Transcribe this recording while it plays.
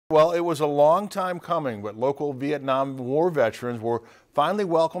Well, it was a long time coming, but local Vietnam War veterans were finally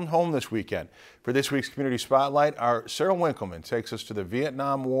welcomed home this weekend. For this week's Community Spotlight, our Sarah Winkleman takes us to the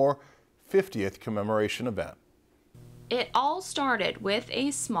Vietnam War 50th commemoration event. It all started with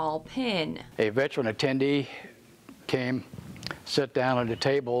a small pin. A veteran attendee came, sat down at the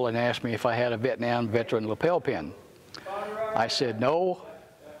table and asked me if I had a Vietnam veteran lapel pin. I said no.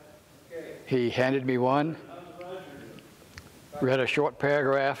 He handed me one, read a short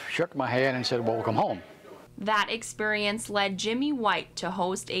paragraph, shook my hand and said, "Welcome home." That experience led Jimmy White to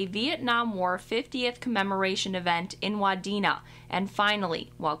host a Vietnam War 50th commemoration event in Wadena and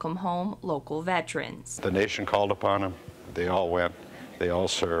finally welcome home local veterans. The nation called upon them. They all went. They all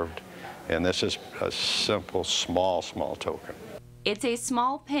served. And this is a simple, small token. It's a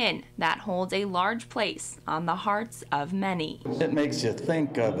small pin that holds a large place on the hearts of many. It makes you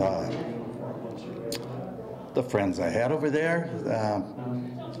think of the friends I had over there.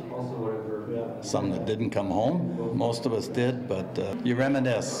 Some that didn't come home. Most of us did, but you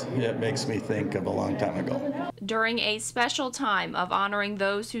reminisce. It makes me think of a long time ago. During a special time of honoring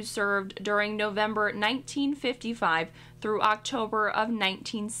those who served during November 1955 through October of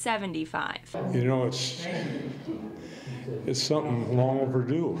 1975. You know, it's something long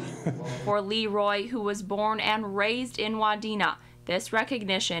overdue. For Leroy, who was born and raised in Wadena, this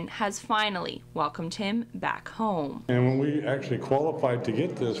recognition has finally welcomed him back home. And when we actually qualified to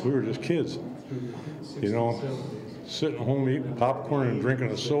get this, we were just kids. You know, sitting home eating popcorn and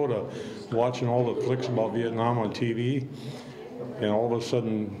drinking a soda, watching all the flicks about Vietnam on TV. And all of a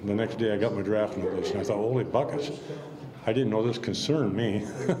sudden, the next day I got my draft notice and I thought, holy buckets, I didn't know this concerned me.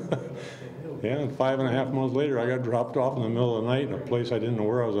 Yeah, and 5.5 months later, I got dropped off in the middle of the night in a place I didn't know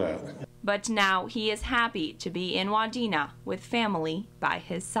where I was at. But now he is happy to be in Wadena with family by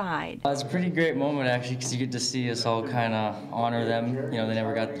his side. It's a pretty great moment actually, because you get to see us all kind of honor them. You know, they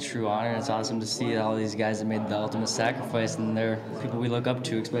never got the true honor, and it's awesome to see all these guys that made the ultimate sacrifice, and they're people we look up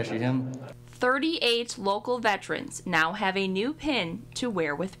to, especially him. 38 local veterans now have a new pin to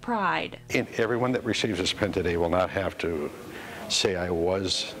wear with pride. And everyone that receives this pin today will not have to say I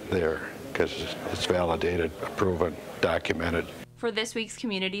was there, because it's validated, proven, documented. For this week's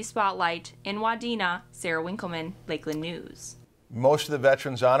Community Spotlight, in Wadena, Sarah Winkleman, Lakeland News. Most of the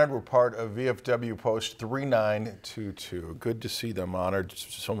veterans honored were part of VFW Post 3922. Good to see them honored.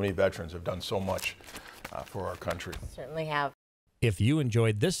 So many veterans have done so much for our country. Certainly have. If you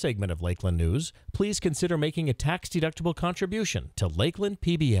enjoyed this segment of Lakeland News, please consider making a tax-deductible contribution to Lakeland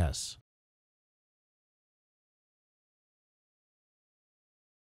PBS.